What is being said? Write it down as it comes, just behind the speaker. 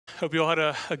Hope you all had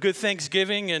a good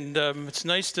Thanksgiving, and it's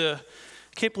nice to,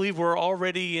 can't believe we're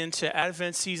already into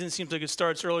Advent season. Seems like it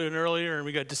starts earlier and earlier, and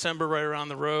we got December right around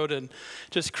the road, and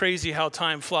just crazy how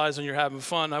time flies when you're having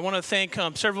fun. I want to thank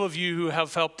several of you who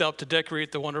have helped out to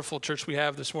decorate the wonderful church we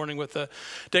have this morning with the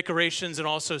decorations, and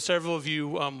also several of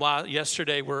you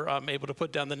yesterday were able to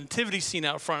put down the nativity scene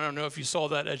out front. I don't know if you saw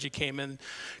that as you came in.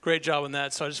 Great job on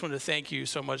that. So I just wanted to thank you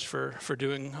so much for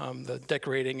doing the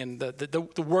decorating and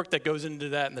the work that goes into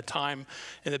that and the time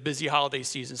in the busy holiday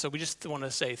season. So we just want to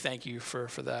say thank you for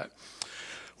that.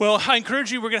 Well, I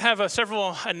encourage you, we're going to have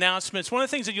several announcements. One of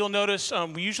the things that you'll notice,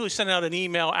 we usually send out an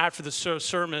email after the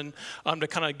sermon to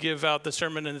kind of give out the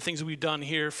sermon and the things that we've done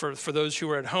here for those who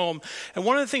are at home. And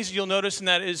one of the things that you'll notice in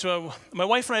that is my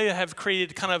wife and I have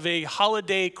created kind of a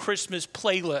holiday Christmas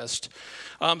playlist.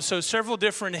 So several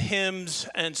different hymns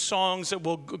and songs that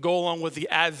will go along with the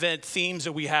Advent themes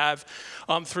that we have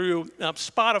through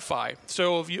Spotify.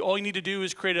 So all you need to do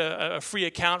is create a free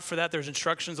account for that. There's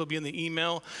instructions that'll be in the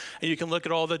email, and you can look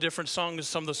at all the different songs,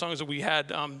 some of the songs that we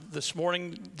had this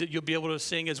morning that you'll be able to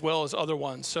sing as well as other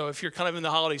ones. So if you're kind of in the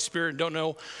holiday spirit and don't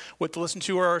know what to listen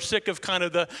to or are sick of kind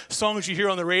of the songs you hear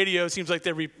on the radio, it seems like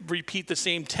they repeat the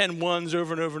same 10 ones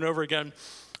over and over and over again.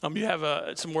 You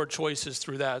have some more choices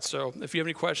through that. So if you have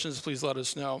any questions, please let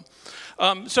us know.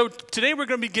 So today we're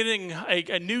going to be getting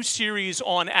a new series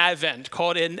on Advent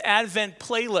called an Advent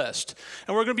Playlist.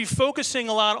 And we're going to be focusing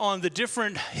a lot on the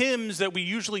different hymns that we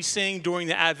usually sing during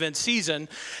the Advent season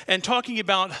and talking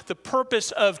about the purpose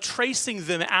of tracing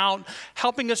them out,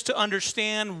 helping us to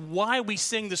understand why we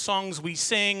sing the songs we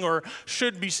sing or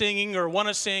should be singing or want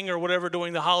to sing or whatever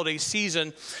during the holiday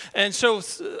season. And so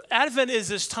Advent is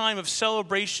this time of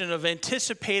celebration, of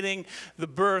anticipating the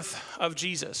birth of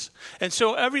Jesus. And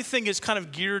so everything is kind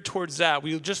of geared towards that.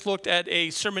 We just looked at a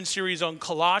sermon series on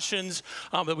Colossians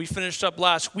that we finished up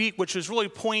last week, which was really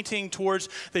pointing towards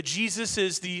that Jesus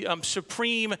is the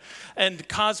supreme and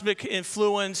cosmic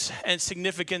influence and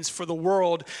significance for the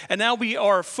world. And now we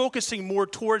are focusing more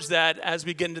towards that as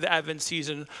we get into the Advent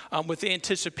season with the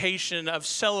anticipation of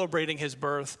celebrating his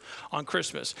birth on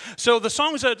Christmas. So the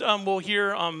songs that we'll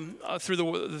hear through the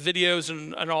videos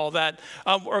and all that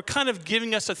are kind of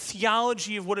giving us a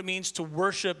theology of what it means to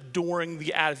worship during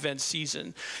the Advent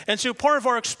season. And so part of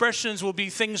our expressions will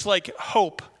be things like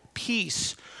hope,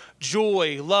 peace,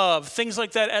 joy, love, things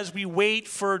like that as we wait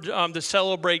for to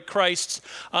celebrate Christ's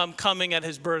coming at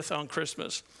his birth on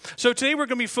Christmas. So today we're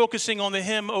going to be focusing on the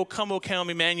hymn, O Come,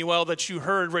 Immanuel, that you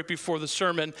heard right before the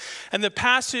sermon, and the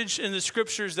passage in the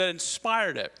scriptures that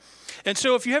inspired it. And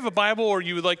so if you have a Bible or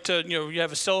you would like to, you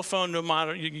have a cell phone, no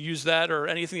matter, you can use that or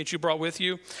anything that you brought with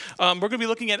you. We're going to be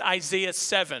looking at Isaiah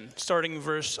 7, starting in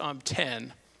verse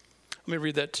 10. Let me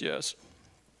read that to you.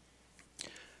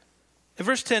 In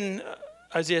verse 10,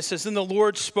 Isaiah says, Then the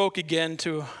Lord spoke again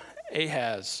to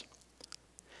Ahaz.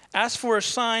 Ask for a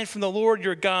sign from the Lord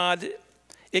your God.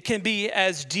 It can be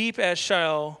as deep as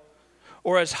Sheol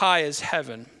or as high as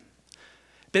heaven.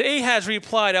 But Ahaz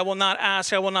replied, I will not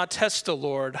ask, I will not test the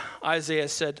Lord. Isaiah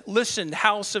said, Listen,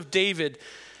 house of David,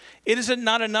 is it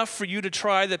not enough for you to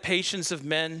try the patience of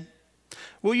men?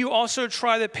 Will you also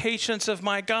try the patience of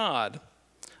my God?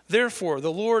 Therefore,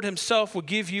 the Lord himself will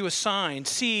give you a sign.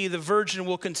 See, the virgin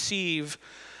will conceive,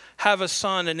 have a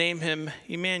son, and name him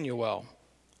Immanuel.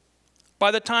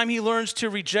 By the time he learns to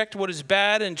reject what is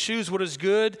bad and choose what is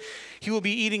good, he will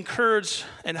be eating curds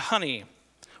and honey.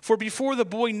 For before the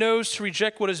boy knows to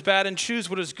reject what is bad and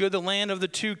choose what is good, the land of the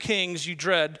two kings you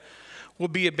dread will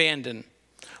be abandoned.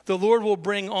 The Lord will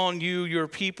bring on you your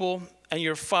people and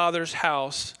your father's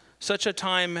house, such a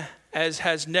time as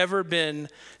has never been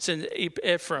since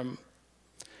Ephraim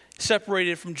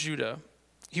separated from Judah.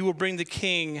 He will bring the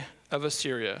king of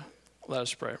Assyria. Let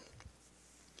us pray.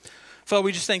 Father,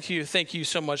 we just thank you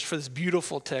so much for this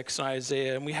beautiful text in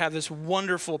Isaiah. And we have this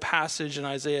wonderful passage in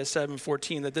Isaiah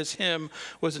 7:14 that this hymn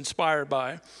was inspired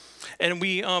by. And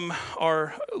we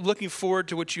are looking forward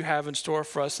to what you have in store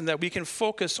for us and that we can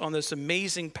focus on this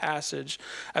amazing passage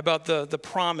about the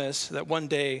promise that one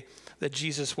day that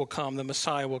Jesus will come, the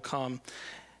Messiah will come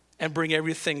and bring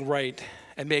everything right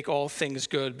and make all things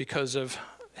good because of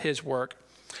his work.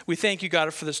 We thank you,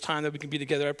 God, for this time that we can be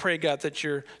together. I pray, God, that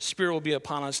your spirit will be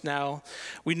upon us now.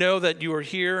 We know that you are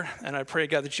here, and I pray,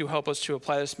 God, that you help us to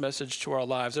apply this message to our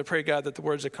lives. I pray, God, that the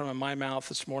words that come in my mouth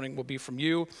this morning will be from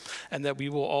you, and that we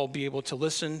will all be able to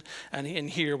listen and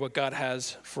hear what God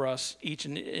has for us, each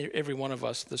and every one of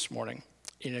us this morning.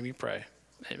 In your name we pray.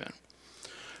 Amen.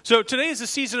 So today is the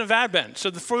season of Advent. So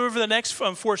for over the next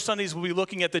 4 Sundays, we'll be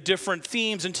looking at the different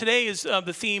themes. And today is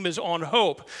the theme is on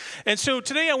hope. And so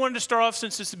today I wanted to start off,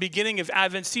 since it's the beginning of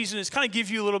Advent season, is kind of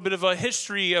give you a little bit of a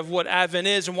history of what Advent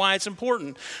is and why it's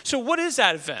important. So what is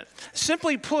Advent?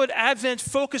 Simply put, Advent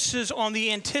focuses on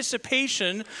the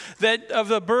anticipation of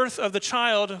the birth of the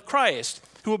child Christ,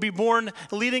 who will be born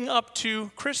leading up to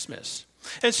Christmas.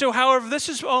 And so, however, this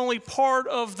is only part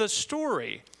of the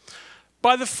story.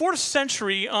 By the 4th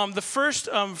century, the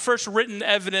first written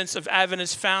evidence of Advent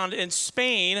is found in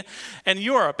Spain and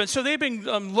Europe. And so they've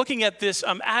been looking at this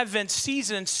Advent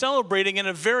season and celebrating in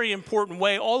a very important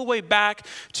way all the way back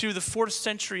to the 4th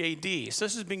century AD. So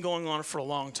this has been going on for a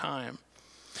long time.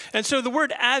 And so the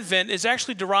word Advent is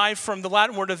actually derived from the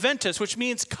Latin word adventus, which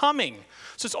means coming.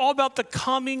 So it's all about the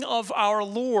coming of our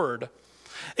Lord.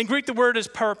 In Greek, the word is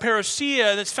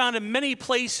parousia, and it's found in many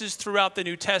places throughout the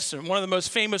New Testament. One of the most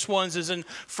famous ones is in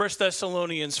 1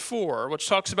 Thessalonians 4, which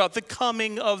talks about the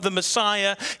coming of the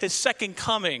Messiah, his second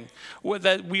coming,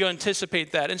 that we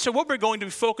anticipate that. And so what we're going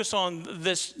to focus on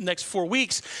this next 4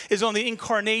 weeks is on the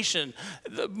incarnation,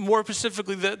 more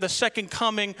specifically the second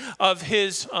coming of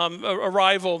his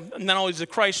arrival, not only as a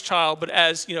Christ child, but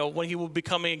as, when he will be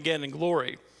coming again in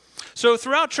glory. So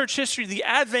throughout church history, the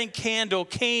Advent candle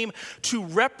came to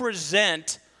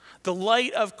represent the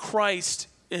light of Christ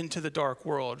into the dark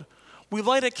world. We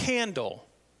light a candle,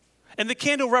 and the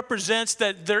candle represents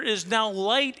that there is now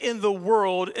light in the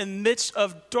world in the midst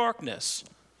of darkness.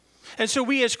 And so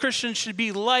we as Christians should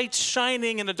be lights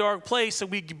shining in a dark place, and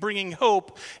we bringing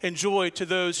hope and joy to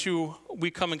those who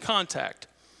we come in contact.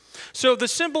 So the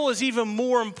symbol is even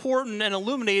more important and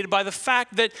illuminated by the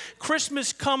fact that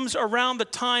Christmas comes around the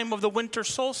time of the winter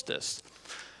solstice.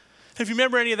 If you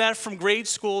remember any of that from grade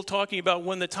school, talking about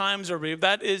when the times are,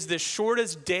 that is the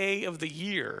shortest day of the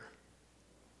year.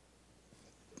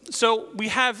 So we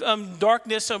have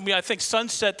darkness. I think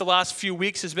sunset the last few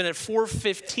weeks has been at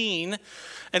 4:15,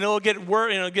 and it'll get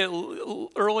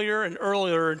earlier and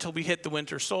earlier until we hit the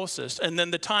winter solstice, and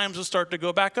then the times will start to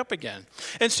go back up again.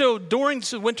 And so during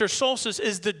the winter solstice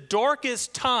is the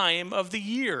darkest time of the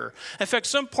year. In fact,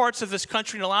 some parts of this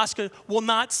country in Alaska will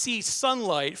not see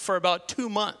sunlight for about 2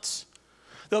 months.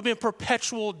 There'll be a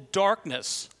perpetual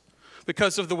darkness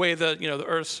because of the way the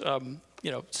Earth's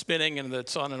spinning and the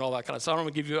sun and all that kind of stuff. I don't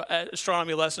want to give you an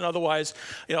astronomy lesson. Otherwise,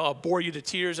 I'll bore you to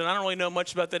tears, and I don't really know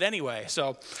much about that anyway.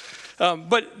 So,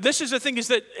 but this is the thing, is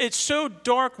that it's so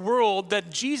dark world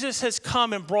that Jesus has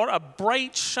come and brought a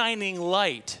bright, shining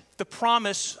light, the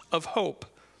promise of hope.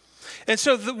 And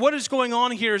so what is going on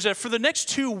here is that for the next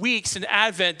 2 weeks in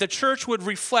Advent, the church would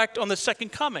reflect on the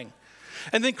second coming.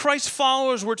 And then Christ's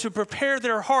followers were to prepare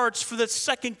their hearts for the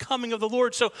second coming of the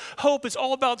Lord. So hope is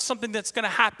all about something that's going to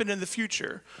happen in the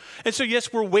future. And so,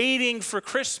 yes, we're waiting for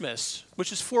Christmas,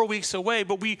 which is 4 weeks away,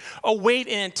 but we await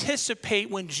and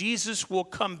anticipate when Jesus will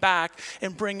come back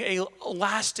and bring a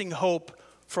lasting hope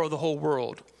for the whole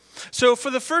world. So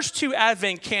for the first 2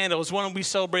 Advent candles, one we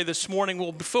celebrate this morning,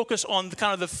 we'll focus on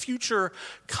the future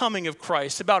coming of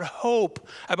Christ, about hope,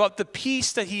 about the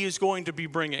peace that he is going to be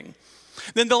bringing.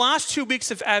 Then the last 2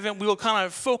 weeks of Advent, we will kind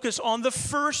of focus on the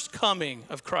first coming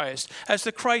of Christ as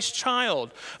the Christ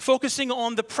child, focusing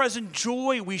on the present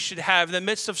joy we should have in the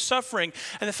midst of suffering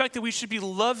and the fact that we should be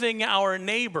loving our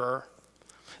neighbor.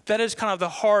 That is kind of the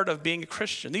heart of being a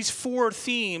Christian. These 4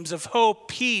 themes of hope,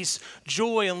 peace,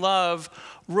 joy, and love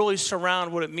really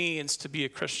surround what it means to be a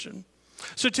Christian.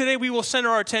 So today we will center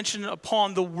our attention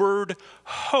upon the word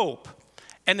hope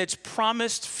and its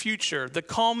promised future, the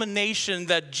culmination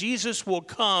that Jesus will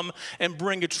come and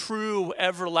bring a true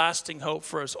everlasting hope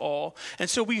for us all. And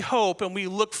so we hope and we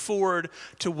look forward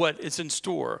to what is in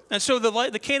store. And so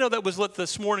the candle that was lit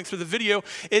this morning through the video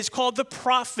is called the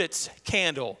prophet's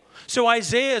candle. So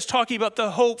Isaiah is talking about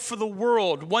the hope for the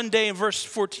world. One day in verse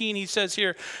 14, he says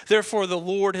here, "Therefore the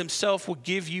Lord himself will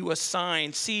give you a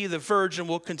sign. See, the virgin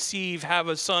will conceive, have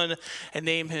a son, and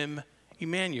name him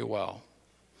Immanuel."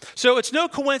 So it's no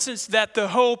coincidence that the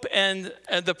hope and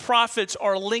the prophets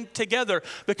are linked together,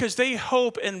 because they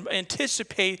hope and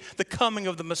anticipate the coming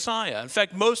of the Messiah. In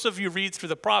fact, most of you read through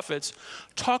the prophets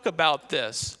talk about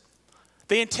this.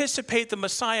 They anticipate the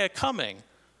Messiah coming.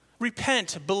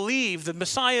 Repent, believe, the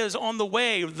Messiah is on the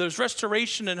way. There's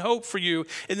restoration and hope for you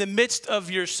in the midst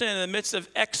of your sin, in the midst of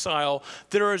exile.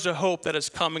 There is a hope that is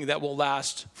coming that will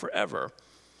last forever.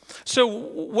 So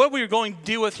what we're going to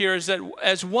deal with here is that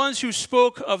as ones who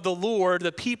spoke of the Lord,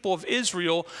 the people of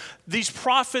Israel, these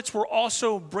prophets were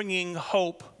also bringing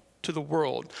hope to the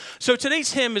world. So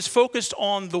today's hymn is focused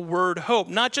on the word hope,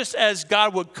 not just as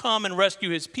God would come and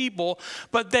rescue his people,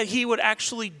 but that he would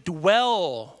actually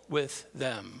dwell with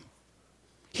them.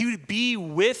 He would be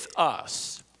with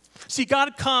us. See,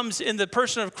 God comes in the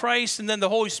person of Christ, and then the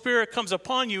Holy Spirit comes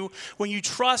upon you when you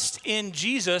trust in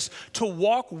Jesus to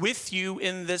walk with you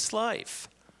in this life.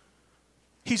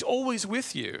 He's always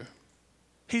with you.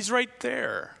 He's right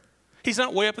there. He's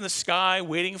not way up in the sky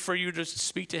waiting for you to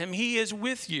speak to him. He is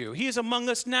with you. He is among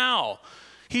us now.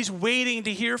 He's waiting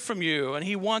to hear from you, and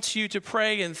he wants you to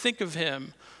pray and think of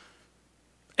him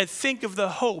and think of the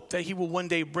hope that he will one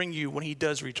day bring you when he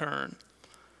does return.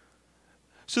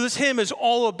 So this hymn is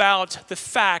all about the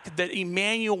fact that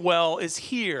Immanuel is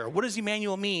here. What does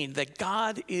Immanuel mean? That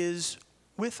God is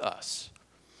with us.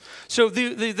 So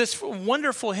this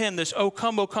wonderful hymn, this O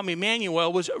Come,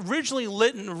 Immanuel, was originally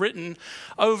written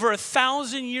over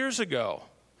 1,000 years ago.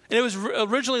 And it was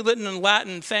originally written in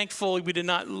Latin. Thankfully, we did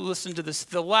not listen to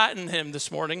the Latin hymn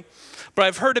this morning, but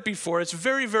I've heard it before. It's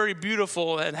very, very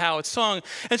beautiful in how it's sung.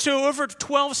 And so over the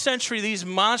 12th century, these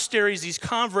monasteries, these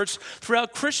converts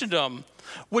throughout Christendom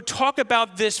would talk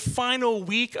about this final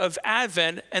week of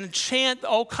Advent and chant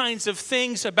all kinds of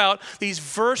things about these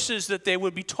verses that they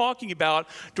would be talking about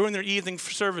during their evening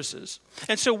services.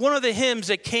 And so one of the hymns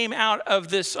that came out of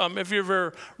this, if you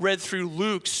ever read through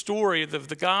Luke's story of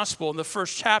the gospel in the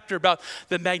first chapter about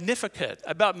the Magnificat,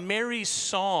 about Mary's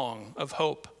song of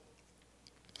hope.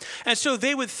 And so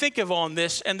they would think of on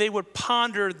this and they would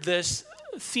ponder this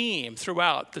theme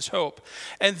throughout this hope,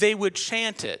 and they would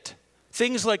chant it.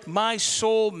 Things like, my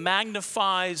soul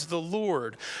magnifies the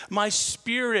Lord. My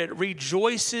spirit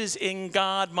rejoices in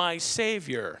God, my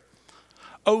Savior.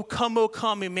 O come,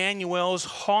 Immanuel's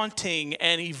haunting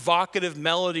and evocative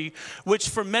melody, which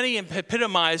for many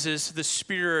epitomizes the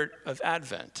spirit of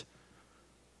Advent.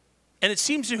 And it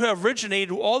seems to have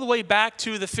originated all the way back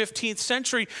to the 15th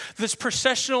century, this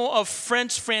processional of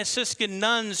French Franciscan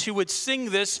nuns who would sing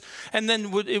this, and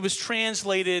then it was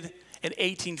translated in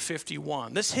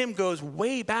 1851. This hymn goes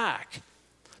way back.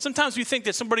 Sometimes we think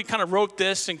that somebody kind of wrote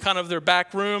this in kind of their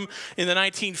back room in the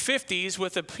 1950s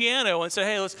with a piano and said,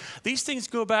 hey, these things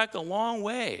go back a long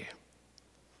way.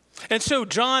 And so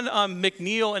John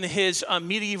McNeill in his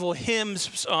medieval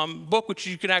hymns book, which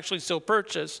you can actually still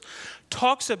purchase,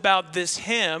 talks about this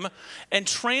hymn and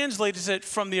translates it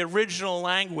from the original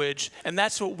language, and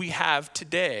that's what we have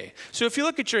today. So if you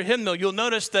look at your hymnal, you'll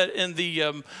notice that in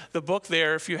the book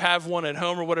there, if you have one at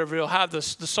home or whatever, you'll have the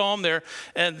psalm there,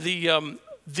 and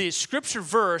the scripture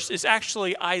verse is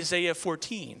actually Isaiah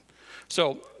 14.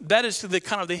 So that is the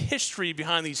kind of the history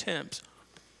behind these hymns.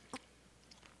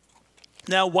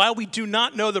 Now, while we do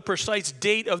not know the precise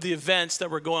date of the events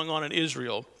that were going on in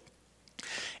Israel,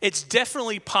 it's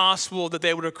definitely possible that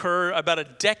they would occur about a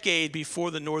decade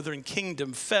before the northern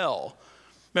kingdom fell.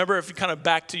 Remember, if you kind of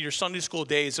back to your Sunday school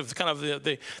days of kind of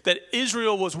that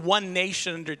Israel was one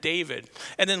nation under David,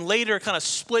 and then later kind of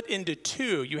split into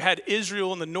two. You had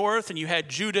Israel in the north, and you had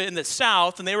Judah in the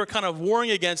south, and they were kind of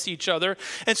warring against each other.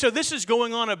 And so this is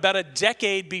going on about a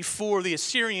decade before the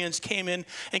Assyrians came in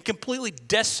and completely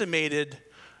decimated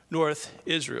North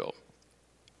Israel.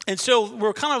 And so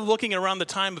we're kind of looking around the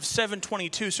time of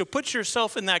 722. So put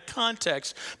yourself in that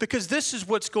context, because this is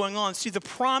what's going on. See, the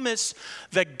promise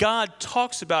that God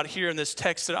talks about here in this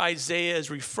text that Isaiah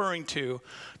is referring to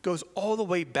goes all the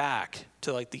way back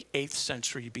to like the 8th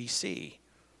century BC.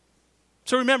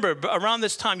 So remember, around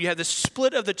this time, you had the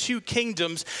split of the two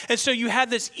kingdoms. And so you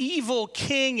had this evil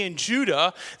king in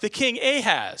Judah, the king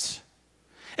Ahaz.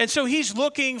 And so he's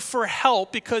looking for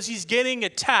help because he's getting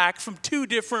attacked from two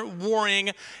different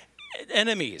warring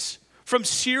enemies. From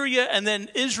Syria and then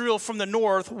Israel from the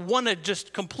north want to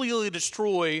just completely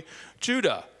destroy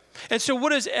Judah. And so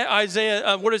what is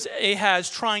Ahaz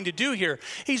trying to do here?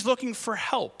 He's looking for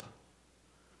help.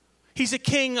 He's a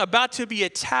king about to be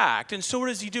attacked. And so what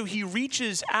does he do? He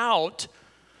reaches out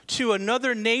to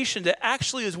another nation that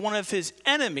actually is one of his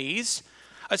enemies,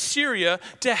 Assyria,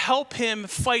 to help him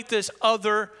fight this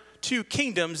other two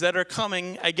kingdoms that are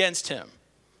coming against him.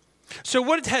 So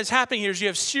what has happened here is you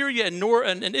have Syria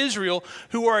and Israel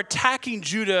who are attacking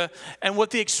Judah, and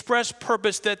with the express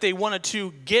purpose that they wanted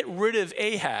to get rid of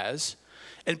Ahaz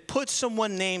and put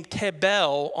someone named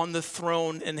Tabel on the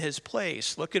throne in his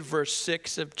place. Look at verse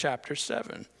 6 of chapter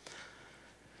 7.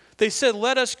 They said,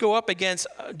 let us go up against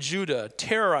Judah,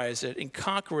 terrorize it, and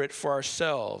conquer it for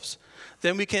ourselves.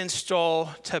 Then we can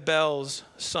install Tabel's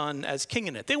son as king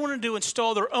in it. They wanted to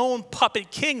install their own puppet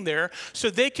king there so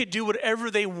they could do whatever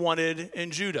they wanted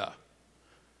in Judah.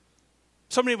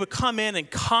 Somebody would come in and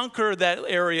conquer that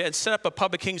area and set up a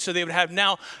puppet king so they would have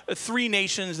now three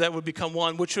nations that would become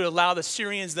one, which would allow the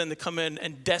Syrians then to come in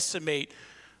and decimate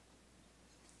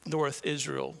North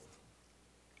Israel.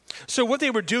 So what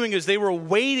they were doing is they were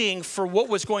waiting for what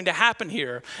was going to happen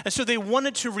here. And so they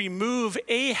wanted to remove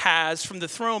Ahaz from the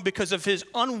throne because of his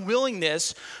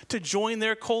unwillingness to join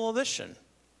their coalition.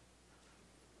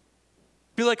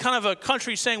 Be like kind of a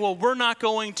country saying, well, we're not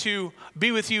going to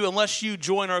be with you unless you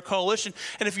join our coalition.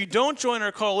 And if you don't join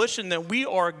our coalition, then we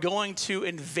are going to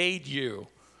invade you.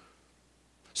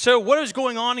 So what is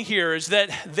going on here is that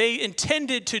they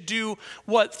intended to do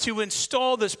what? To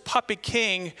install this puppet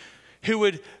king who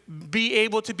would be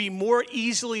able to be more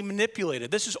easily manipulated.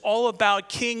 This is all about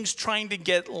kings trying to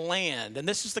get land. And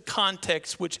this is the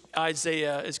context which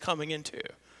Isaiah is coming into.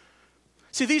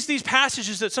 See, these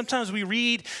passages that sometimes we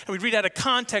read, and we read out of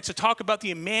context to talk about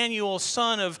the Immanuel,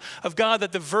 son of God,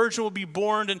 that the virgin will be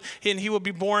born, and he will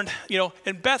be born,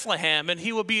 in Bethlehem, and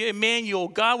he will be Immanuel,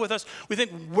 God with us. We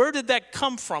think, where did that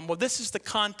come from? Well, this is the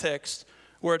context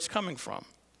where it's coming from.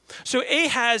 So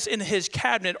Ahaz and his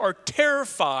cabinet are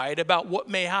terrified about what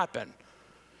may happen.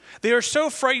 They are so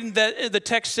frightened that the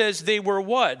text says they were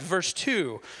what? Verse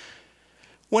 2.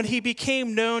 When he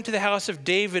became known to the house of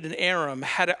David and Aram,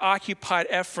 had occupied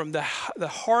Ephraim, the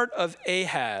heart of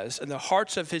Ahaz and the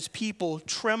hearts of his people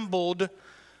trembled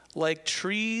like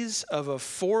trees of a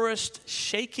forest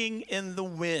shaking in the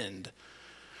wind.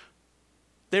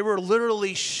 They were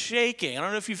literally shaking. I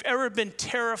don't know if you've ever been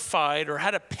terrified or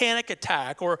had a panic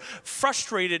attack or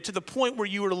frustrated to the point where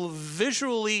you were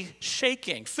visually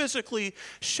shaking, physically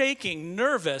shaking,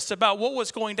 nervous about what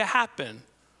was going to happen.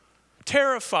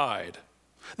 Terrified.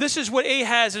 This is what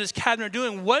Ahaz and his cabinet are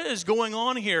doing. What is going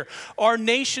on here? Our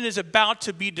nation is about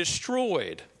to be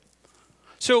destroyed.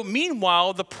 So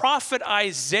meanwhile, the prophet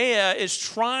Isaiah is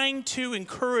trying to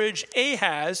encourage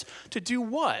Ahaz to do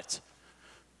what?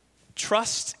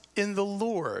 Trust in the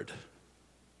Lord.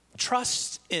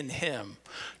 Trust in him.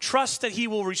 Trust that he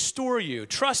will restore you.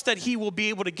 Trust that he will be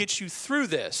able to get you through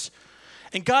this.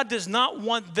 And God does not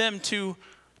want them to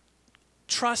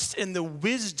trust in the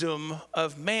wisdom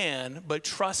of man, but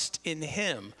trust in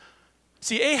him.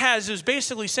 See, Ahaz is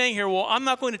basically saying here, well, I'm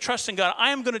not going to trust in God.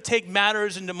 I am going to take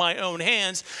matters into my own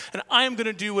hands, and I am going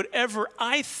to do whatever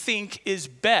I think is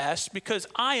best because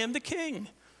I am the king.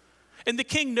 And the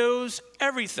king knows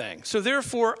everything. So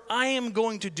therefore, I am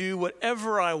going to do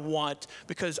whatever I want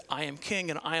because I am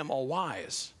king and I am all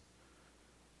wise.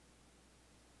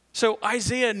 So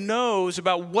Isaiah knows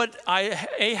about what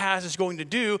Ahaz is going to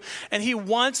do, and he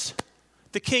wants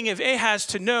the king of Ahaz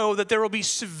to know that there will be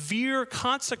severe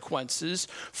consequences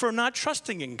for not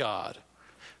trusting in God.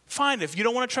 Fine, if you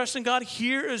don't want to trust in God,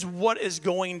 here is what is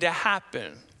going to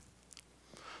happen.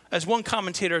 As one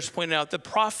commentator has pointed out, the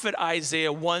prophet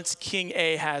Isaiah wants King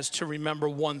Ahaz to remember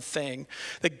one thing,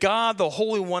 that God, the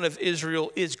Holy One of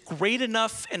Israel, is great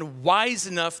enough and wise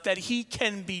enough that he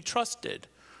can be trusted.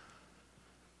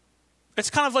 It's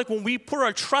kind of like when we put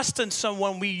our trust in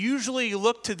someone, we usually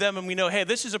look to them and we know, hey,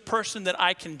 this is a person that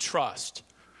I can trust.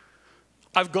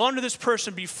 I've gone to this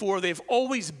person before. They've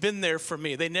always been there for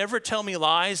me. They never tell me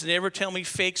lies. They never tell me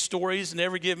fake stories. They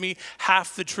never give me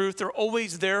half the truth. They're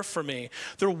always there for me.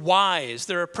 They're wise.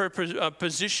 They're a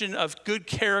position of good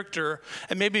character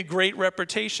and maybe a great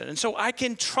reputation. And so I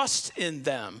can trust in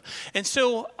them. And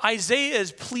so Isaiah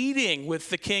is pleading with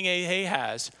the king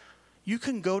Ahaz, you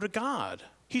can go to God.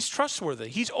 He's trustworthy.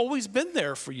 He's always been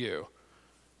there for you.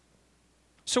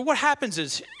 So what happens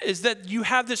is that you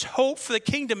have this hope for the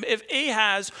kingdom if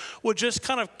Ahaz would just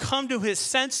kind of come to his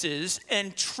senses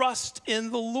and trust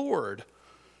in the Lord.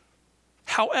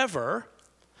 However,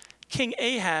 King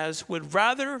Ahaz would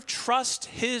rather trust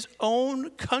his own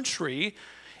country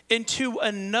into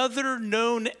another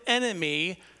known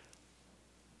enemy,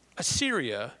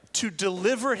 Assyria, to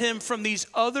deliver him from these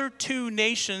other two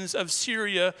nations of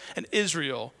Syria and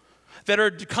Israel that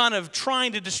are kind of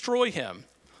trying to destroy him.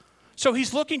 So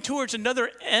he's looking towards another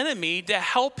enemy to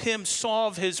help him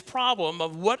solve his problem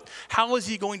of how is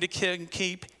he going to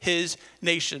keep his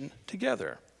nation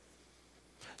together.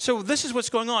 So this is what's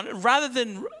going on. Rather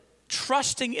than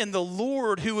trusting in the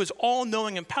Lord who is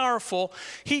all-knowing and powerful,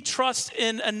 he trusts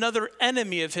in another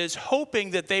enemy of his,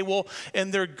 hoping that they will, in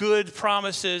their good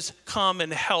promises, come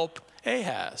and help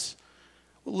Ahaz.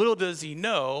 Little does he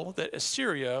know that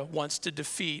Assyria wants to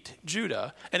defeat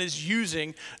Judah and is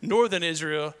using northern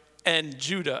Israel and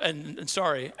Judah,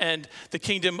 and the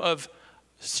kingdom of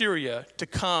Syria to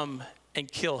come and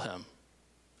kill him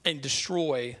and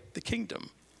destroy the kingdom.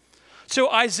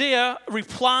 So Isaiah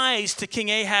replies to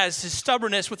King Ahaz, his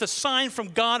stubbornness, with a sign from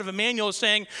God of Immanuel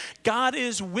saying, God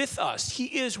is with us. He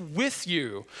is with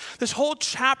you. This whole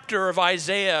chapter of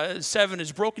Isaiah 7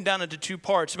 is broken down into two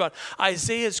parts about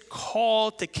Isaiah's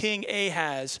call to King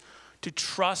Ahaz to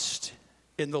trust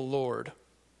in the Lord.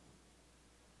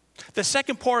 The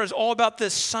second part is all about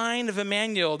this sign of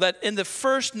Immanuel, that in the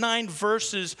first 9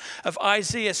 verses of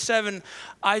Isaiah 7,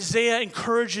 Isaiah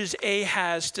encourages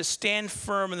Ahaz to stand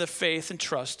firm in the faith and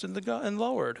trust in the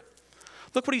Lord.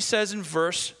 Look what he says in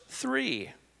verse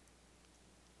 3.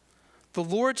 The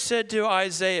Lord said to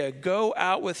Isaiah, go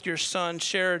out with your son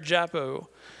Sheol,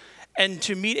 and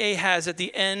to meet Ahaz at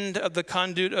the end of the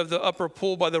conduit of the upper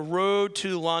pool by the road to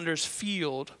the launderer's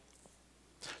field.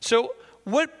 So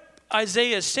what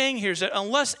Isaiah is saying here is that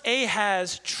unless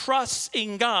Ahaz trusts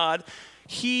in God,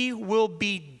 he will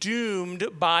be doomed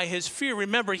by his fear.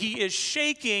 Remember, he is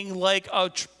shaking like a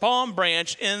palm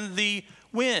branch in the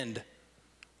wind.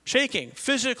 Shaking,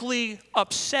 physically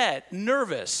upset,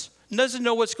 nervous, doesn't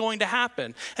know what's going to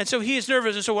happen. And so he is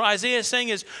nervous. And so what Isaiah is saying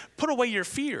is, put away your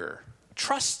fear.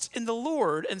 Trust in the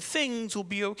Lord and things will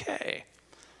be okay.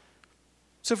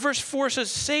 So verse 4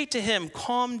 says, say to him,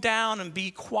 calm down and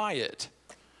be quiet.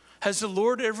 Has the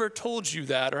Lord ever told you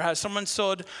that? Or has someone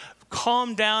said,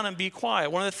 calm down and be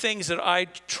quiet? One of the things that I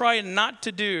try not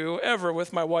to do ever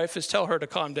with my wife is tell her to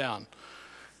calm down.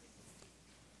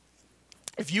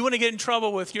 If you want to get in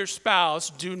trouble with your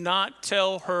spouse, do not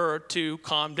tell her to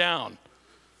calm down.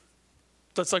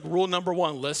 That's like rule number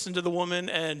 1. Listen to the woman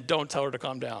and don't tell her to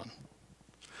calm down.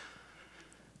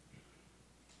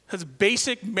 That's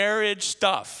basic marriage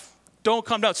stuff. Don't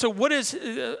calm down. So what is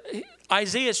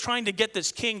Isaiah is trying to get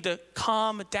this king to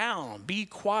calm down, be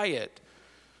quiet.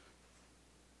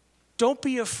 Don't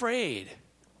be afraid.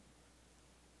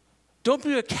 Don't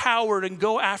be a coward and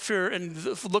go after and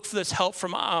look for this help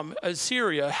from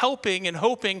Assyria, helping and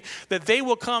hoping that they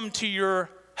will come to your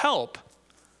help.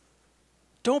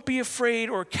 Don't be afraid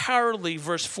or cowardly,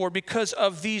 verse 4, because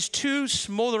of these 2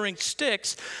 smoldering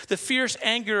sticks, the fierce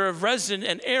anger of Rezin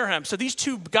and Ephraim. So these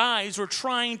 2 guys were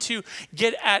trying to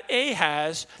get at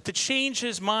Ahaz to change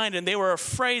his mind, and they were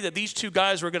afraid that these 2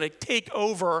 guys were going to take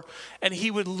over and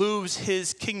he would lose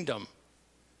his kingdom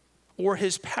or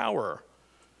his power.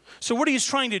 So what he's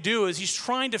trying to do is he's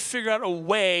trying to figure out a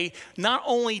way not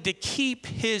only to keep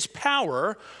his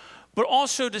power, but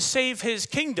also to save his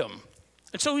kingdom.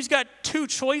 And so he's got 2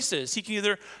 choices. He can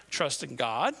either trust in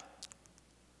God,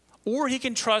 or he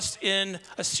can trust in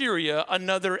Assyria,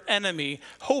 another enemy,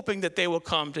 hoping that they will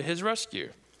come to his rescue.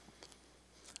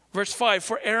 Verse 5,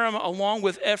 for Aram, along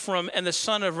with Ephraim and the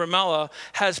son of Remaliah,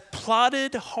 has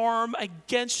plotted harm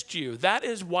against you. That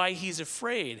is why he's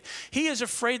afraid. He is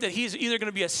afraid that he's either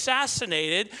going to be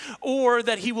assassinated or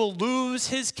that he will lose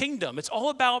his kingdom. It's all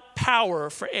about power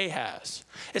for Ahaz.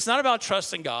 It's not about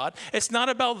trusting God. It's not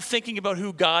about thinking about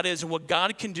who God is and what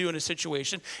God can do in a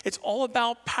situation. It's all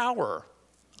about power.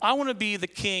 I want to be the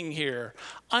king here.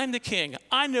 I'm the king.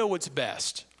 I know what's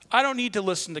best. I don't need to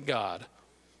listen to God.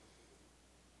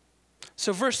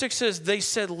 So verse 6 says, they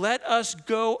said, let us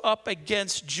go up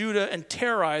against Judah and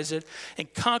terrorize it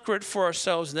and conquer it for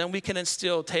ourselves, and then we can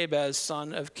instill Tabaz,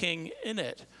 son of king, in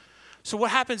it. So what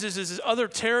happens is this other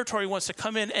territory wants to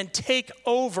come in and take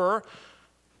over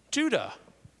Judah.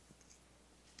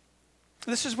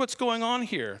 This is what's going on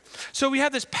here. So we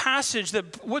have this passage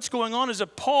that what's going on is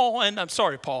that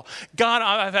God,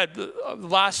 I've had the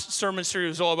last sermon series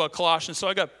was all about Colossians,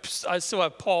 so I still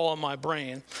have Paul on my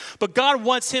brain. But God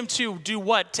wants him to do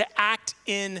what? To act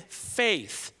in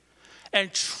faith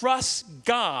and trust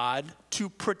God to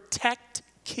protect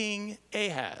King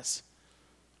Ahaz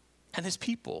and his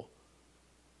people.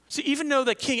 See, even though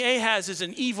that King Ahaz is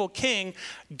an evil king,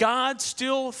 God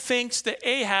still thinks that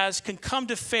Ahaz can come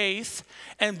to faith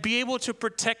and be able to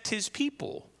protect his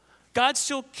people. God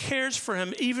still cares for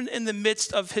him even in the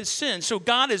midst of his sin. So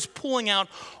God is pulling out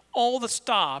all the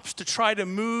stops to try to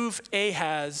move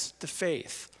Ahaz to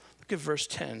faith. Look at verse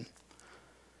 10.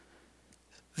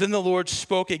 Then the Lord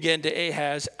spoke again to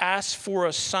Ahaz, ask for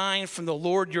a sign from the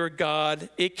Lord your God.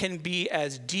 It can be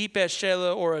as deep as Sheol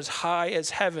or as high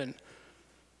as heaven.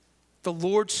 The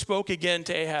Lord spoke again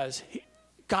to Ahaz.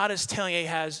 God is telling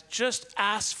Ahaz, just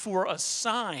ask for a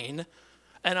sign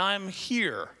and I'm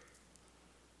here.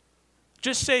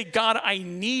 Just say, God, I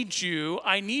need you.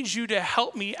 I need you to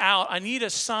help me out. I need a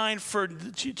sign for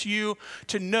you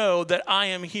to know that I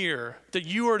am here, that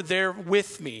you are there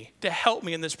with me to help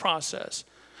me in this process.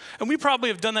 And we probably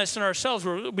have done this in ourselves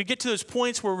where we get to those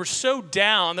points where we're so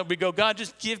down that we go, God,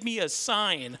 just give me a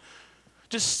sign.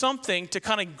 Just something to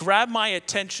kind of grab my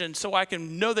attention so I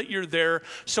can know that you're there,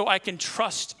 so I can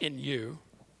trust in you.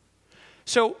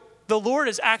 So the Lord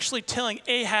is actually telling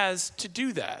Ahaz to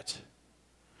do that.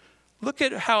 Look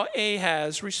at how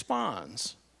Ahaz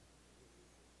responds.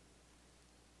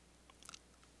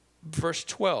 Verse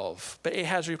 12, but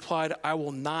Ahaz replied, I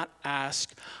will not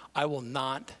ask, I will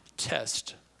not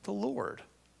test the Lord.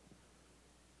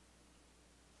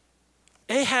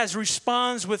 Ahaz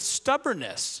responds with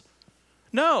stubbornness.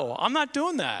 No, I'm not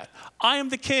doing that. I am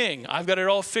the king. I've got it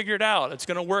all figured out. It's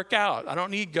going to work out. I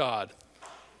don't need God.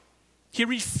 He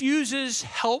refuses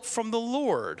help from the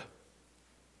Lord.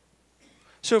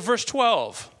 So verse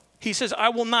 12, he says, I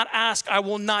will not ask, I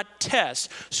will not test.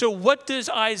 So what does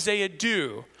Isaiah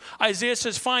do? Isaiah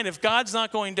says, fine, if God's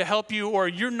not going to help you or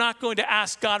you're not going to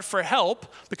ask God for help,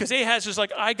 because Ahaz is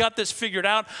like, I got this figured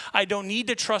out. I don't need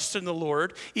to trust in the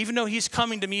Lord. Even though he's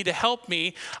coming to me to help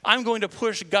me, I'm going to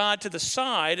push God to the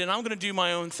side and I'm going to do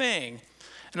my own thing.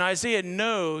 And Isaiah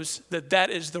knows that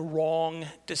that is the wrong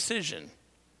decision.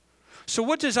 So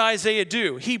what does Isaiah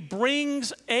do? He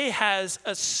brings Ahaz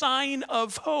a sign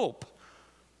of hope.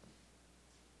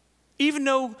 Even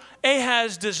though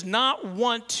Ahaz does not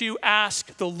want to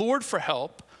ask the Lord for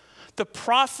help, the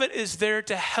prophet is there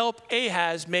to help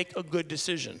Ahaz make a good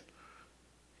decision.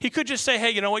 He could just say,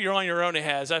 hey, you know what, you're on your own,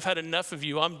 Ahaz. I've had enough of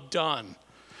you. I'm done.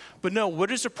 But no, what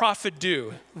does the prophet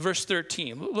do? Verse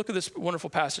 13. Look at this wonderful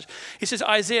passage. He says,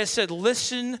 Isaiah said,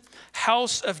 listen,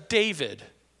 house of David,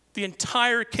 the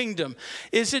entire kingdom.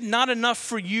 Is it not enough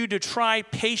for you to try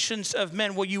patience of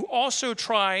men? Will you also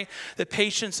try the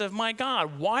patience of my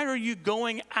God? Why are you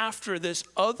going after this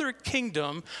other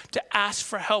kingdom to ask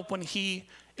for help when he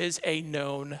is a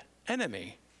known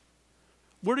enemy?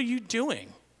 What are you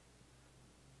doing?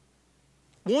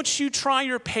 Won't you try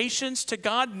your patience to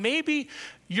God? Maybe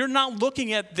you're not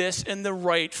looking at this in the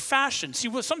right fashion. See,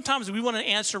 well, sometimes we want an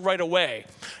answer right away.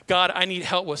 God, I need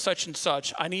help with such and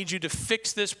such. I need you to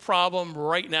fix this problem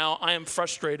right now. I am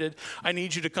frustrated. I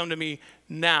need you to come to me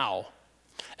now.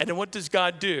 And then what does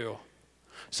God do?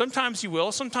 Sometimes he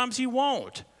will, sometimes he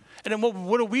won't. And then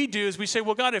what do we do is we say,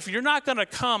 well, God, if you're not going to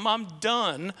come, I'm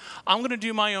done. I'm going to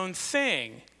do my own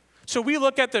thing. So we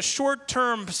look at the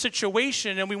short-term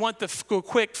situation and we want the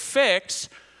quick fix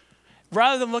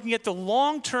rather than looking at the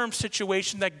long-term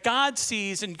situation that God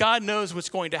sees and God knows what's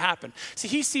going to happen. See,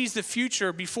 he sees the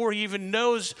future before he even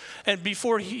knows and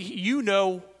before you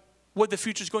know what the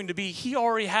future is going to be. He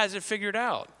already has it figured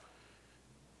out.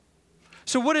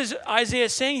 So what is Isaiah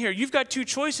saying here? You've got two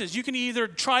choices. You can either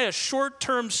try a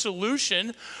short-term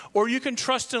solution or you can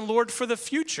trust in the Lord for the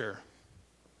future.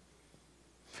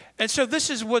 And so this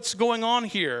is what's going on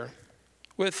here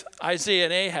with Isaiah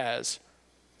and Ahaz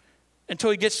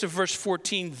until he gets to verse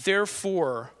 14.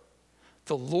 Therefore,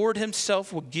 the Lord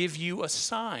himself will give you a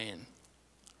sign.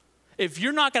 If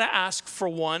you're not going to ask for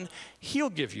one, he'll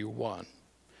give you one.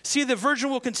 See, the virgin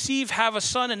will conceive, have a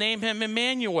son, and name him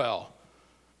Immanuel.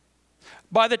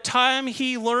 By the time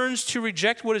he learns to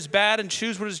reject what is bad and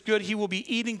choose what is good, he will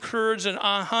be eating curds and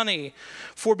honey.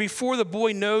 For before the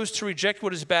boy knows to reject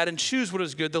what is bad and choose what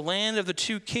is good, the land of the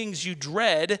two kings you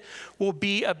dread will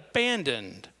be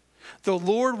abandoned. The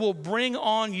Lord will bring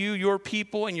on you your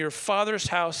people and your father's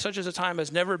house, such as a time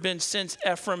has never been since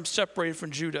Ephraim separated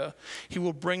from Judah. He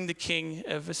will bring the king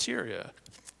of Assyria.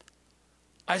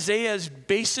 Isaiah is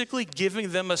basically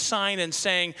giving them a sign and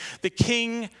saying, the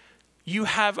king, you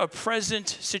have a present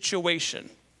situation.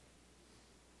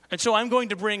 And so I'm going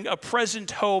to bring a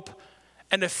present hope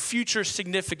and a future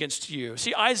significance to you.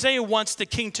 See, Isaiah wants the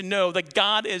king to know that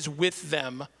God is with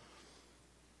them.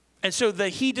 And so that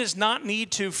he does not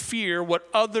need to fear what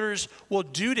others will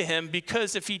do to him,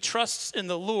 because if he trusts in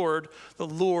the Lord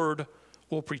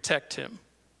will protect him.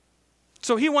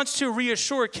 So he wants to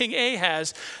reassure King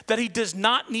Ahaz that he does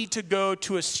not need to go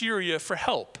to Assyria for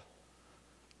help.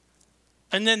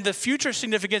 And then the future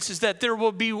significance is that there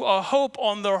will be a hope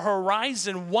on the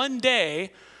horizon one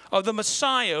day of the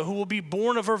Messiah who will be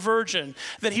born of a virgin,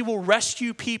 that he will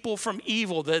rescue people from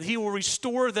evil, that he will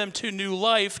restore them to new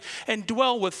life and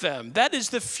dwell with them. That is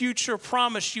the future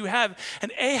promise you have.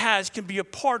 And Ahaz can be a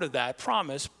part of that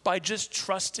promise by just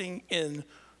trusting in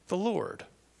the Lord.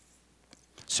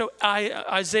 So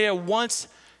Isaiah wants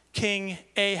King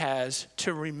Ahaz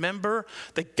to remember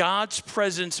that God's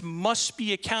presence must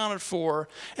be accounted for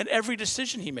in every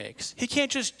decision he makes. He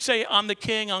can't just say, I'm the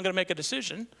king, I'm going to make a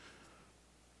decision.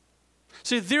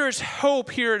 See, there is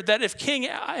hope here that if King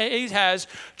Ahaz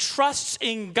trusts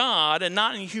in God and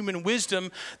not in human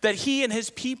wisdom, that he and his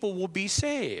people will be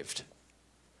saved.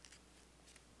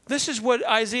 This is what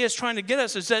Isaiah is trying to get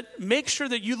us, is that make sure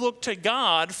that you look to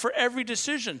God for every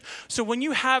decision. So when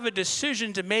you have a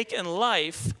decision to make in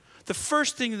life, the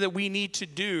first thing that we need to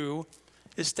do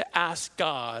is to ask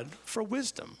God for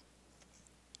wisdom.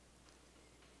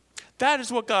 That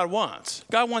is what God wants.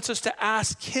 God wants us to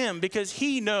ask him because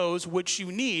he knows what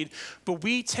you need. But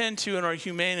we tend to, in our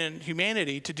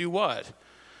humanity, to do what?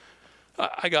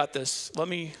 I got this. Let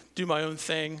me do my own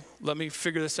thing. Let me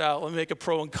figure this out. Let me make a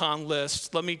pro and con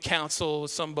list. Let me counsel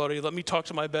with somebody. Let me talk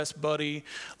to my best buddy.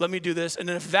 Let me do this. And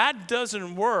then if that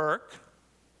doesn't work,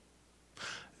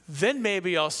 then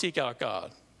maybe I'll seek out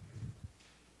God.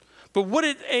 But what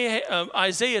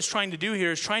Isaiah is trying to do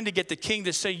here is trying to get the king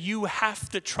to say, you have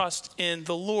to trust in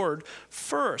the Lord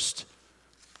first.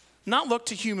 Not look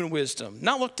to human wisdom,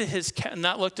 not look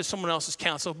to someone else's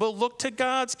counsel, but look to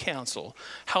God's counsel.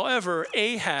 However,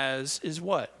 Ahaz is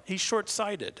what? He's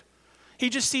short-sighted.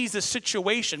 He just sees the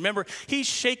situation. Remember, he's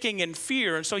shaking in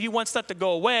fear, and so he wants that to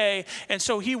go away, and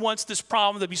so he wants this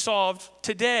problem to be solved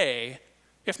today,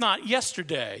 if not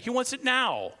yesterday. He wants it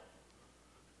now.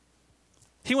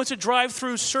 He wants a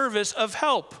drive-through service of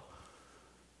help.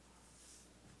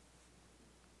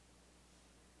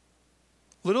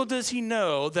 Little does he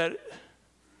know that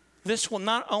this will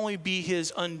not only be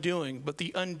his undoing, but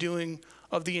the undoing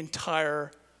of the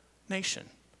entire nation.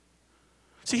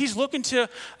 See, he's looking to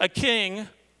a king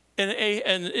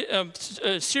in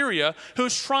Assyria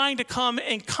who's trying to come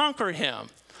and conquer him.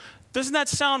 Doesn't that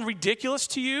sound ridiculous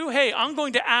to you? Hey, I'm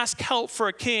going to ask help for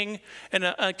a king and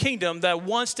a kingdom that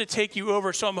wants to take you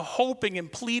over, so I'm hoping and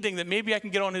pleading that maybe I can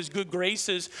get on his good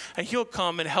graces and he'll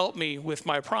come and help me with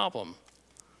my problem.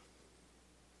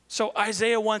 So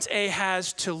Isaiah wants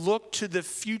Ahaz to look to the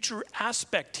future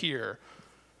aspect here.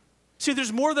 See,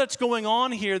 there's more that's going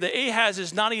on here that Ahaz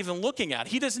is not even looking at.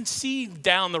 He doesn't see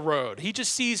down the road. He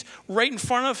just sees right in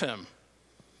front of him.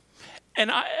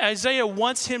 And Isaiah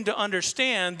wants him to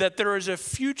understand that there is a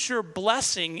future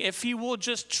blessing if he will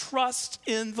just trust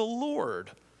in the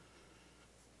Lord.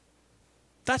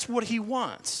 That's what he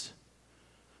wants.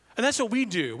 And that's what we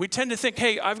do. We tend to think,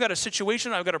 hey, I've got a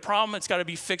situation, I've got a problem, it's got to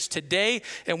be fixed today.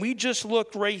 And we just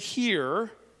look right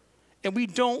here, and we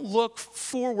don't look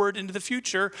forward into the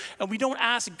future, and we don't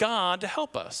ask God to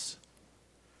help us.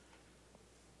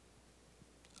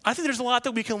 I think there's a lot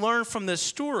that we can learn from this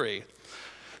story.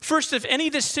 First, if any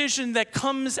decision that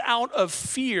comes out of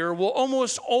fear will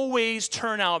almost always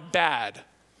turn out bad.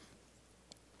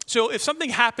 So if something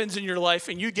happens in your life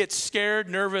and you get scared,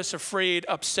 nervous, afraid,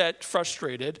 upset,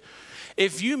 frustrated,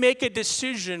 if you make a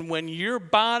decision when your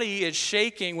body is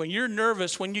shaking, when you're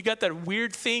nervous, when you got that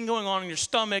weird thing going on in your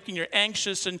stomach and you're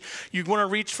anxious and you want to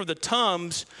reach for the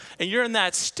Tums and you're in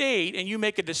that state and you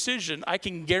make a decision, I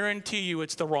can guarantee you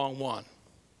it's the wrong one.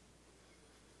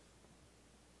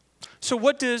 So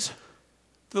what does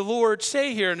the Lord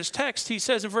say here in his text? He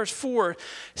says in verse 4,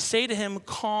 say to him,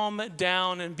 calm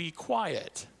down and be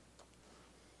quiet.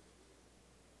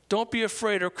 Don't be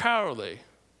afraid or cowardly.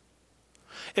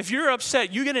 If you're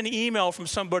upset, you get an email from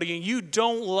somebody and you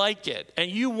don't like it, and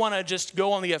you want to just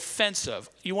go on the offensive,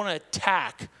 you want to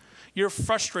attack, you're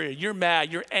frustrated, you're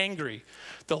mad, you're angry.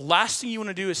 The last thing you want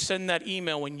to do is send that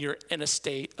email when you're in a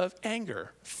state of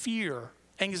anger, fear,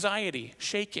 anxiety,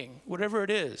 shaking, whatever it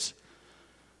is.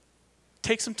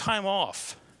 Take some time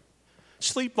off.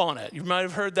 Sleep on it. You might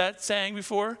have heard that saying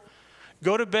before.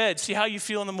 Go to bed. See how you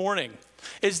feel in the morning.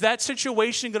 Is that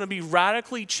situation going to be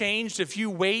radically changed if you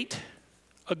wait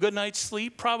a good night's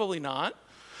sleep? Probably not.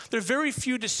 There are very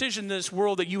few decisions in this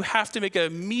world that you have to make an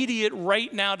immediate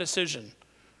right now decision.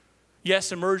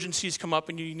 Yes, emergencies come up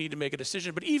and you need to make a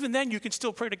decision, but even then you can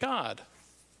still pray to God.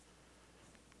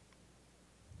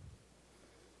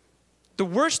 The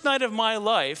worst night of my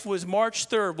life was March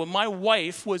 3rd when my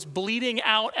wife was bleeding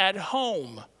out at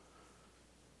home.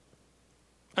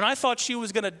 And I thought she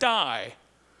was going to die.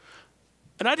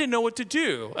 And I didn't know what to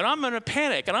do. And I'm in a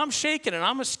panic. And I'm shaking. And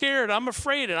I'm scared. And I'm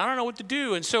afraid. And I don't know what to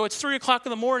do. And so it's 3 o'clock in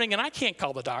the morning. And I can't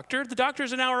call the doctor. The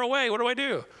doctor's an hour away. What do I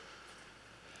do?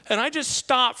 And I just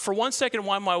stopped for 1 second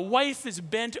while my wife is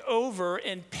bent over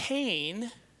in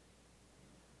pain.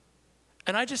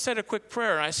 And I just said a quick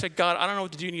prayer. And I said, God, I don't know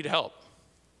what to do. You need help.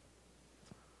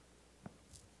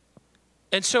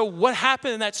 And so what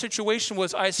happened in that situation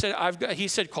was he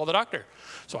said, call the doctor.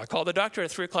 So I called the doctor at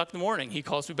 3 o'clock in the morning. He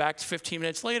calls me back 15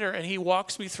 minutes later, and he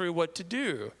walks me through what to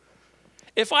do.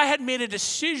 If I had made a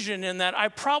decision in that, I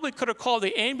probably could have called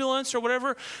the ambulance or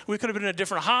whatever. We could have been in a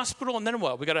different hospital, and then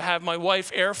what? We got to have my wife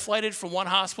air flighted from one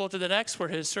hospital to the next where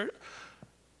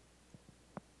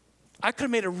I could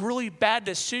have made a really bad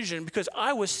decision because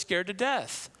I was scared to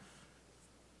death.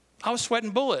 I was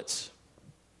sweating bullets.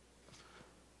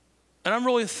 And I'm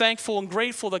really thankful and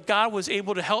grateful that God was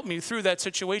able to help me through that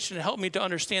situation and help me to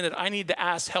understand that I need to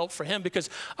ask help for him, because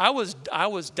I was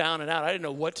down and out. I didn't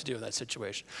know what to do in that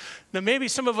situation. Now, maybe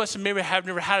some of us maybe have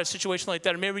never had a situation like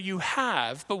that, or maybe you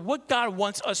have. But what God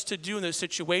wants us to do in those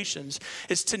situations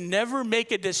is to never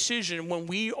make a decision when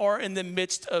we are in the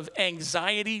midst of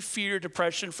anxiety, fear,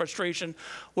 depression, frustration,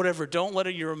 whatever. Don't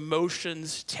let your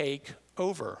emotions take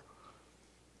over.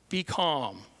 Be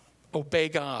calm. Obey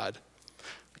God.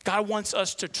 God wants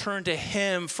us to turn to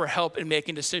him for help in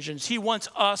making decisions. He wants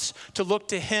us to look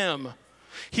to him.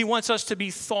 He wants us to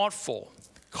be thoughtful,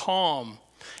 calm,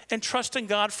 and trust in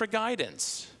God for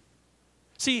guidance.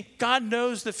 See, God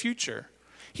knows the future.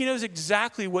 He knows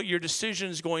exactly what your decision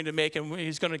is going to make and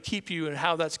he's going to keep you and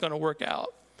how that's going to work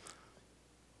out.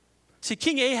 See,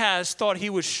 King Ahaz thought he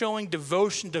was showing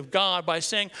devotion to God by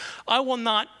saying, I will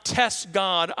not test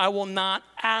God, I will not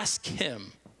ask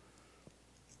him.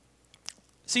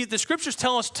 See, the scriptures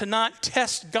tell us to not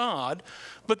test God,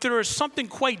 but there is something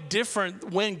quite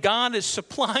different when God is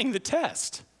supplying the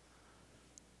test.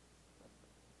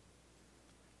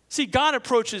 See, God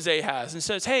approaches Ahaz and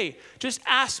says, hey, just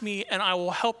ask me and I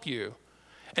will help you.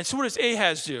 And so what does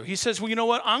Ahaz do? He says, well, you know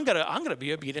what? I'm gonna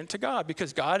be obedient to God,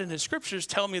 because God in his scriptures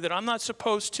tell me that I'm not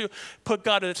supposed to put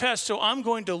God to the test. So I'm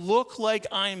going to look like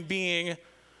I'm being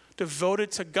devoted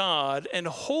to God and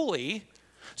holy.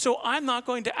 So I'm not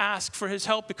going to ask for his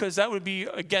help, because that would be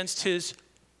against his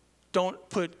don't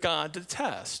put God to the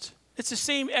test. It's the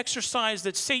same exercise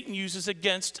that Satan uses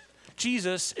against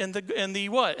Jesus in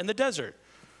the desert.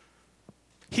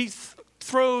 He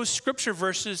throws scripture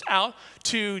verses out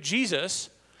to Jesus,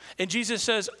 and Jesus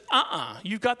says,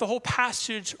 you've got the whole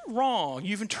passage wrong.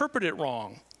 You've interpreted it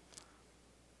wrong.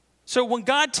 So when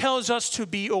God tells us to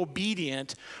be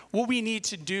obedient, what we need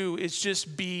to do is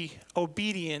just be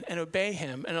obedient and obey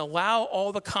him and allow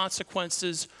all the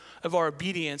consequences of our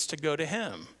obedience to go to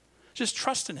him. Just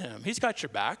trust in him. He's got your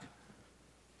back.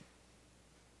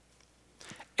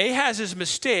 Ahaz's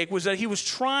mistake was that he was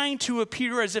trying to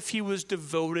appear as if he was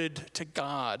devoted to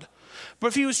God. But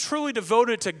if he was truly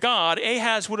devoted to God,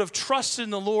 Ahaz would have trusted in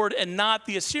the Lord and not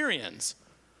the Assyrians.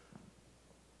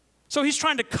 So he's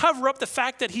trying to cover up the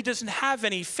fact that he doesn't have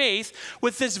any faith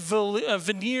with this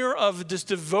veneer of this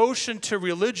devotion to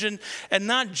religion and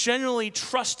not genuinely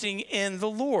trusting in the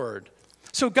Lord.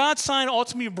 So God's sign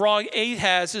ultimately brought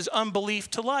Ahaz's unbelief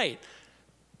to light.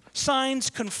 Signs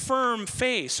confirm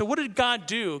faith. So what did God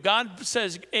do? God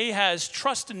says, Ahaz,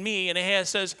 trust in me. And Ahaz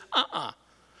says,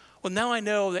 Well, now I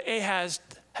know that Ahaz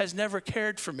has never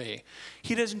cared for me.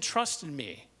 He doesn't trust in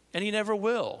me, and he never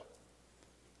will.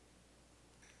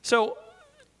 So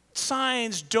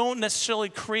signs don't necessarily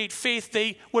create faith.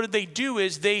 What they do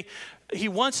is he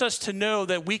wants us to know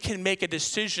that we can make a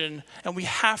decision, and we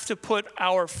have to put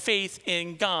our faith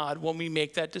in God when we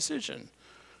make that decision.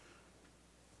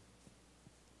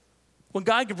 When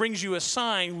God brings you a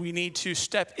sign, we need to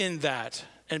step in that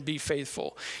and be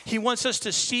faithful. He wants us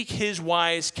to seek his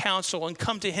wise counsel and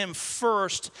come to him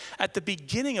first at the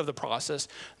beginning of the process,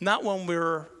 not when we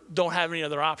don't have any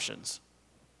other options.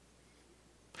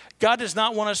 God does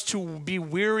not want us to be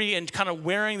weary and kind of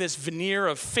wearing this veneer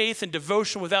of faith and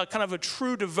devotion without kind of a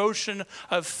true devotion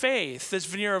of faith. This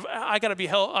veneer of, I got to be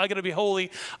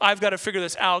holy. I've got to figure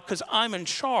this out because I'm in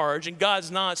charge and God's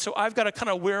not. So I've got to kind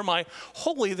of wear my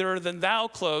holier than thou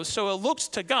clothes. So it looks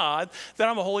to God that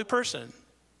I'm a holy person.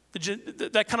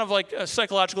 That kind of like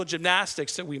psychological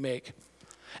gymnastics that we make.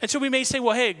 And so we may say,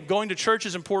 well, hey, going to church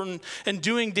is important, and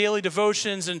doing daily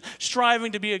devotions and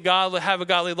striving to be have a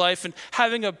godly life and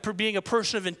being a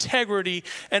person of integrity,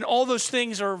 and all those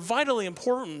things are vitally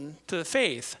important to the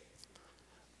faith.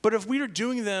 But if we are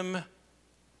doing them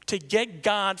to get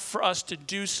God for us to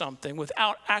do something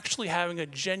without actually having a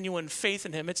genuine faith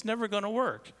in him, it's never going to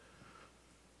work.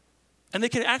 And they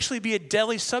can actually be a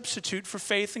deadly substitute for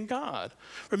faith in God.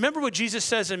 Remember what Jesus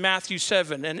says in Matthew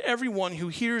 7, and everyone who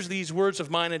hears these words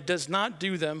of mine and does not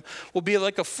do them will be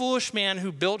like a foolish man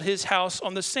who built his house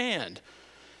on the sand.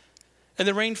 And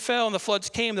the rain fell and the floods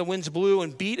came, the winds blew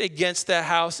and beat against that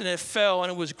house, and it fell,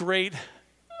 and it was great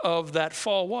of that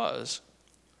fall was.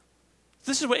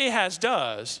 This is what Ahaz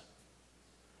does.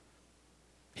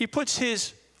 He puts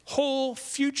his whole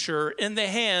future in the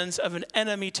hands of an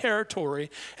enemy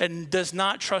territory and does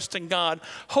not trust in God,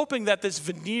 hoping that this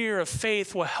veneer of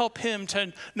faith will help him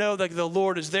to know that the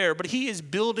Lord is there. But he is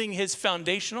building his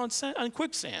foundation on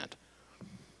quicksand.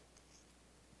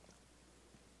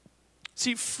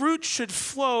 See, fruit should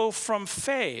flow from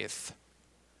faith.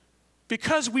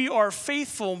 because we are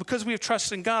faithful, because we have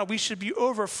trusted in God, we should be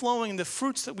overflowing the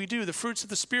fruits that we do, the fruits of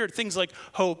the Spirit, things like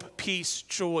hope, peace,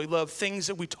 joy, love, things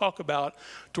that we talk about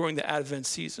during the Advent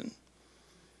season.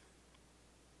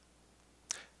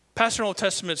 Pastor and Old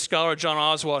Testament scholar John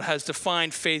Oswald has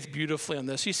defined faith beautifully on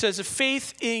this. He says,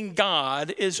 faith in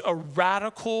God is a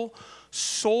radical,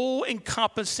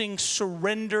 soul-encompassing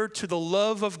surrender to the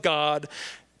love of God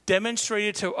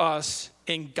demonstrated to us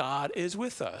in God is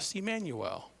with us,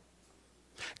 Immanuel.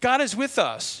 God is with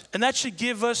us, and that should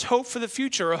give us hope for the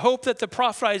future, a hope that the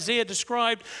prophet Isaiah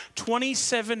described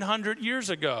 2,700 years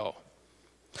ago.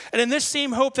 And in this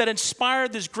same hope that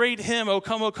inspired this great hymn, O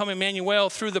come,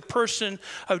 Immanuel, through the person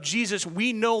of Jesus,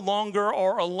 we no longer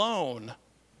are alone.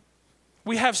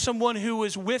 We have someone who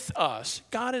is with us.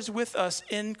 God is with us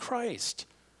in Christ.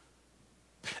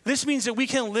 This means that we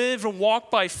can live and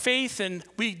walk by faith, and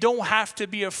we don't have to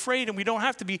be afraid, and we don't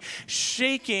have to be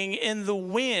shaking in the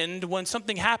wind when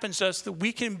something happens to us, that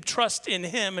we can trust in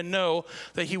him and know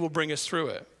that he will bring us through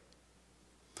it.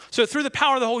 So through the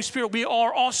power of the Holy Spirit, we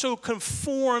are also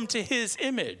conformed to his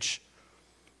image.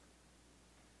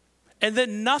 And that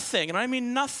nothing, and I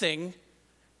mean nothing,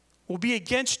 will be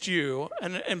against you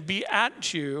and be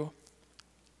at you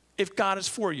if God is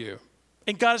for you.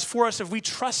 And God is for us if we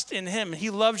trust in him. He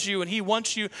loves you and he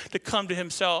wants you to come to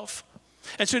himself.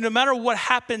 And so no matter what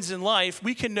happens in life,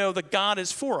 we can know that God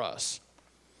is for us.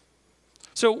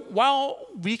 So while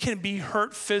we can be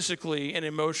hurt physically and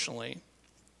emotionally,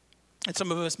 and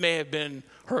some of us may have been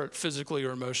hurt physically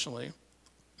or emotionally,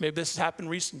 maybe this has happened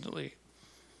recently,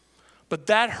 but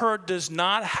that hurt does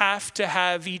not have to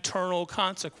have eternal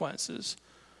consequences.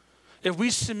 If we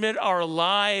submit our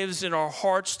lives and our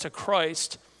hearts to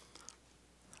Christ,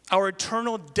 our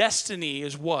eternal destiny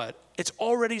is what? It's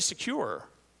already secure.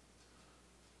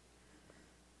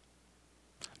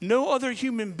 No other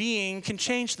human being can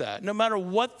change that. No matter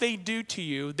what they do to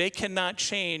you, they cannot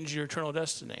change your eternal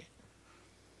destiny.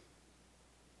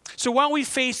 So while we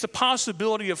face the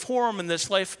possibility of harm in this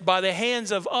life by the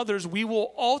hands of others, we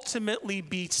will ultimately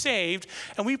be saved,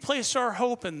 and we place our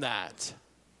hope in that.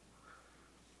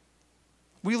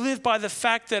 We live by the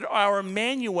fact that our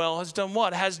Immanuel has done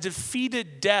what? Has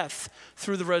defeated death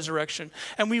through the resurrection.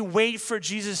 And we wait for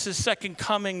Jesus' second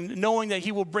coming, knowing that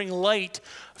he will bring light,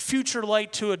 future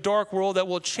light to a dark world that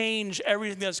will change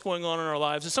everything that's going on in our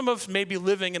lives. And some of us may be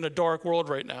living in a dark world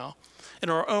right now, in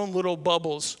our own little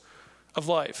bubbles of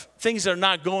life. Things that are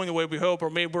not going the way we hope, or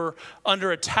maybe we're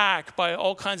under attack by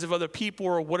all kinds of other people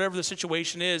or whatever the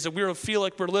situation is, and we feel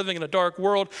like we're living in a dark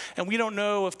world, and we don't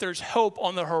know if there's hope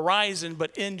on the horizon,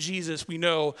 but in Jesus we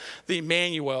know the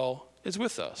Immanuel is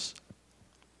with us.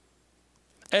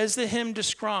 As the hymn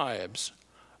describes,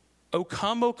 O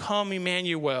come,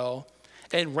 Immanuel,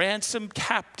 and ransom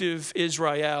captive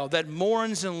Israel that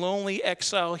mourns in lonely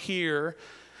exile here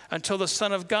until the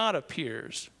Son of God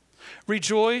appears.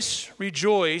 Rejoice,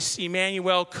 rejoice,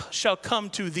 Immanuel shall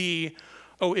come to thee,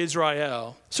 O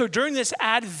Israel. So during this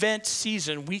Advent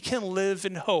season, we can live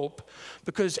in hope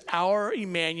because our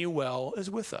Immanuel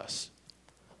is with us.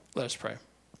 Let us pray.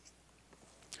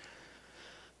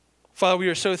 Father, we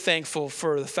are so thankful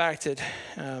for the fact that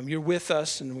you're with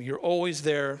us and you're always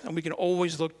there, and we can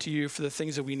always look to you for the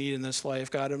things that we need in this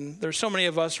life, God. And there's so many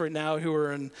of us right now who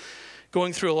are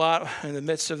going through a lot in the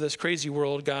midst of this crazy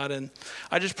world, God. And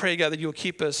I just pray, God, that you will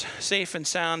keep us safe and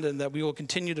sound and that we will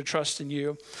continue to trust in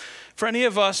you. For any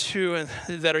of us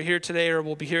that are here today or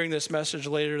will be hearing this message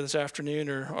later this afternoon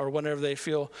or whenever they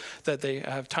feel that they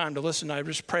have time to listen, I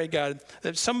just pray, God,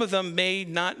 that some of them may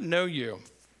not know you.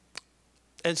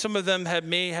 And some of them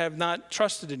may have not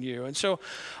trusted in you. And so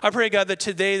I pray, God, that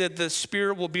today that the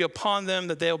Spirit will be upon them,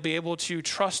 that they'll be able to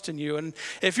trust in you. And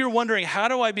if you're wondering, how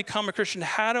do I become a Christian?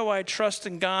 How do I trust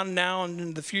in God now and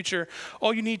in the future?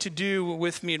 All you need to do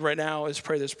with me right now is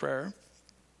pray this prayer.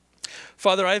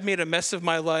 Father, I've made a mess of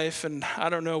my life, and I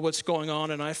don't know what's going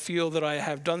on, and I feel that I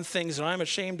have done things that I'm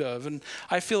ashamed of, and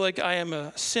I feel like I am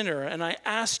a sinner, and I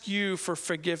ask you for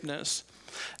forgiveness.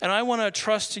 And I want to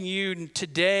trust in you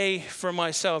today for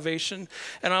my salvation,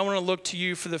 and I want to look to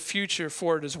you for the future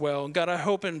for it as well. And God, I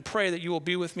hope and pray that you will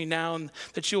be with me now and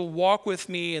that you'll walk with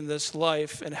me in this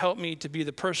life and help me to be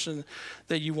the person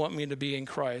that you want me to be in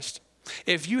Christ.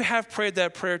 If you have prayed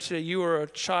that prayer today, you are a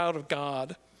child of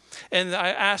God. And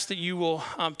I ask that you will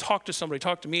talk to somebody,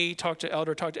 talk to me, talk to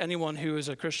Elder, talk to anyone who is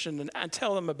a Christian, and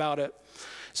tell them about it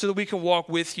so that we can walk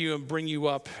with you and bring you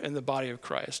up in the body of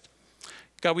Christ.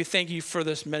 God, we thank you for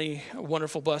this many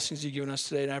wonderful blessings you've given us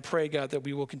today. And I pray, God, that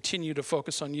we will continue to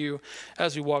focus on you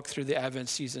as we walk through the Advent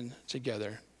season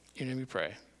together. In your name we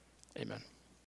pray. Amen.